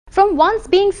From once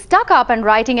being stuck up and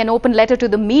writing an open letter to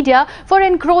the media for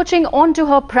encroaching onto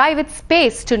her private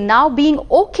space to now being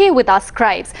okay with our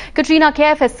scribes, Katrina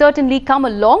Kaif has certainly come a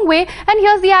long way, and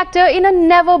here's the actor in a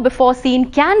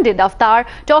never-before-seen candid avatar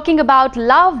talking about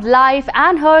love, life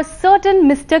and her certain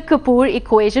Mr. Kapoor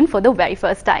equation for the very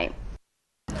first time.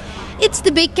 It's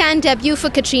the big Cannes debut for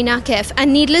Katrina Kaif,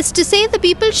 and needless to say, the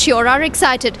people sure are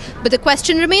excited. But the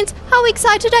question remains, how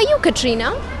excited are you,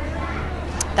 Katrina?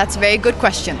 That's a very good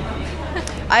question.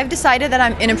 I've decided that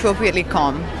I'm inappropriately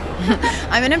calm.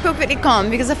 I'm inappropriately calm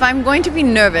because if I'm going to be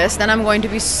nervous, then I'm going to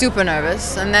be super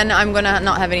nervous, and then I'm going to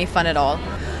not have any fun at all.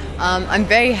 I'm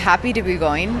very happy to be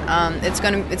going. It's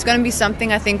going to be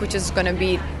something, I think, which is going to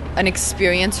be an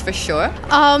experience for sure.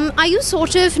 Are you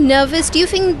sort of nervous? Do you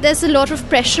think there's a lot of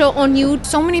pressure on you?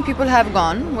 So many people have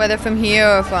gone, whether from here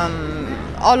or from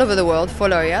all over the world, for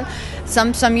L'Oreal.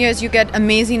 Some years you get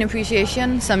amazing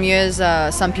appreciation. Some years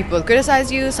some people criticize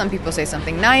you. Some people say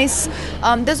something nice.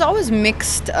 There's always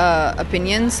mixed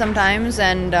opinions sometimes,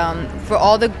 and for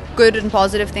all the good and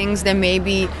positive things, there may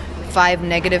be 5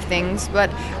 negative things. But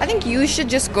I think you should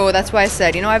just go. That's why I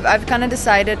said, I've kind of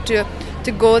decided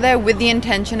to go there with the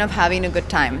intention of having a good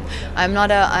time. I'm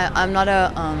not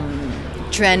a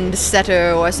trend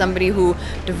setter or somebody who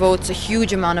devotes a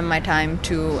huge amount of my time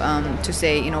to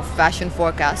say fashion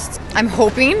forecasts. I'm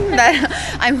hoping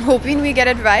we get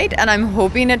it right, and I'm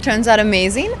hoping it turns out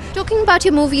amazing. Talking about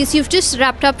your movies, you've just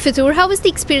wrapped up Fitur. How was the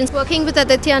experience working with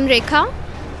Aditya and Rekha?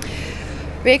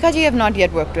 Rekha ji I have not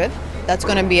yet worked with. That's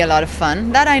going to be a lot of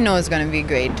fun. That I know is going to be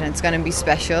great, and it's going to be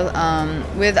special.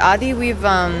 With Adi,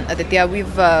 Aditya,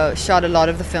 we've shot a lot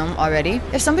of the film already.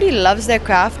 If somebody loves their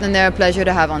craft, then they're a pleasure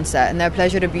to have on set, and they're a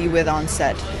pleasure to be with on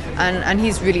set. And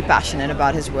he's really passionate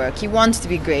about his work. He wants to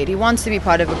be great. He wants to be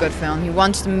part of a good film. He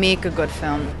wants to make a good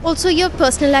film. Also, your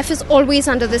personal life is always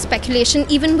under the speculation,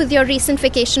 even with your recent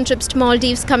vacation trips to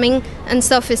Maldives coming and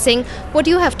surfacing. What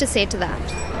do you have to say to that?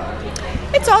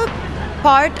 It's all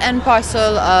part and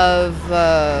parcel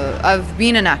of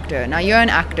being an actor. Now, you're an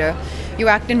actor. You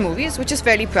act in movies, which is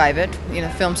fairly private.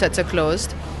 Film sets are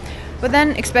closed. But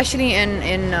then, especially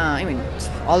in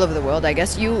all over the world, I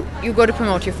guess, you go to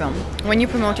promote your film. When you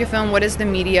promote your film, what is the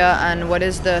media and what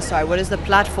is the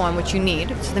platform which you need?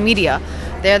 It's the media.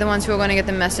 They're the ones who are going to get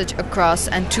the message across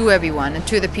and to everyone and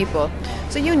to the people.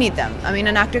 So you need them.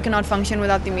 An actor cannot function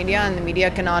without the media, and the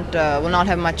media will not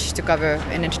have much to cover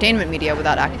in entertainment media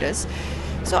without actors.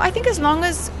 So I think as long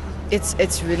as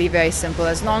it's really very simple,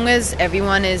 as long as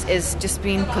everyone is just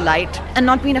being polite and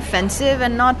not being offensive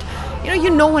and not,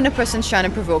 when a person's trying to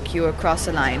provoke you or cross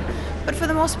a line. But for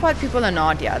the most part, people are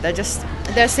not. Yeah,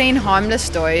 they're saying harmless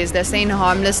stories. They're saying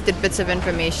harmless tidbits of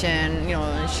information.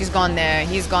 She's gone there,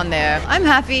 he's gone there. I'm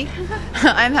happy.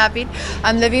 I'm happy.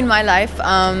 I'm living my life.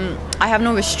 I have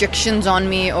no restrictions on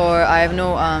me, or I have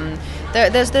no.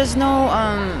 There's no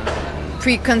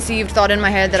preconceived thought in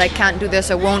my head that I can't do this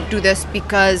or won't do this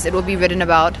because it will be written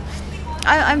about.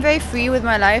 I'm very free with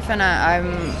my life, and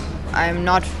I'm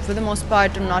not, for the most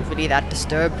part, I'm not really that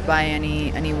disturbed by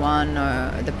anyone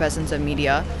or the presence of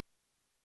media.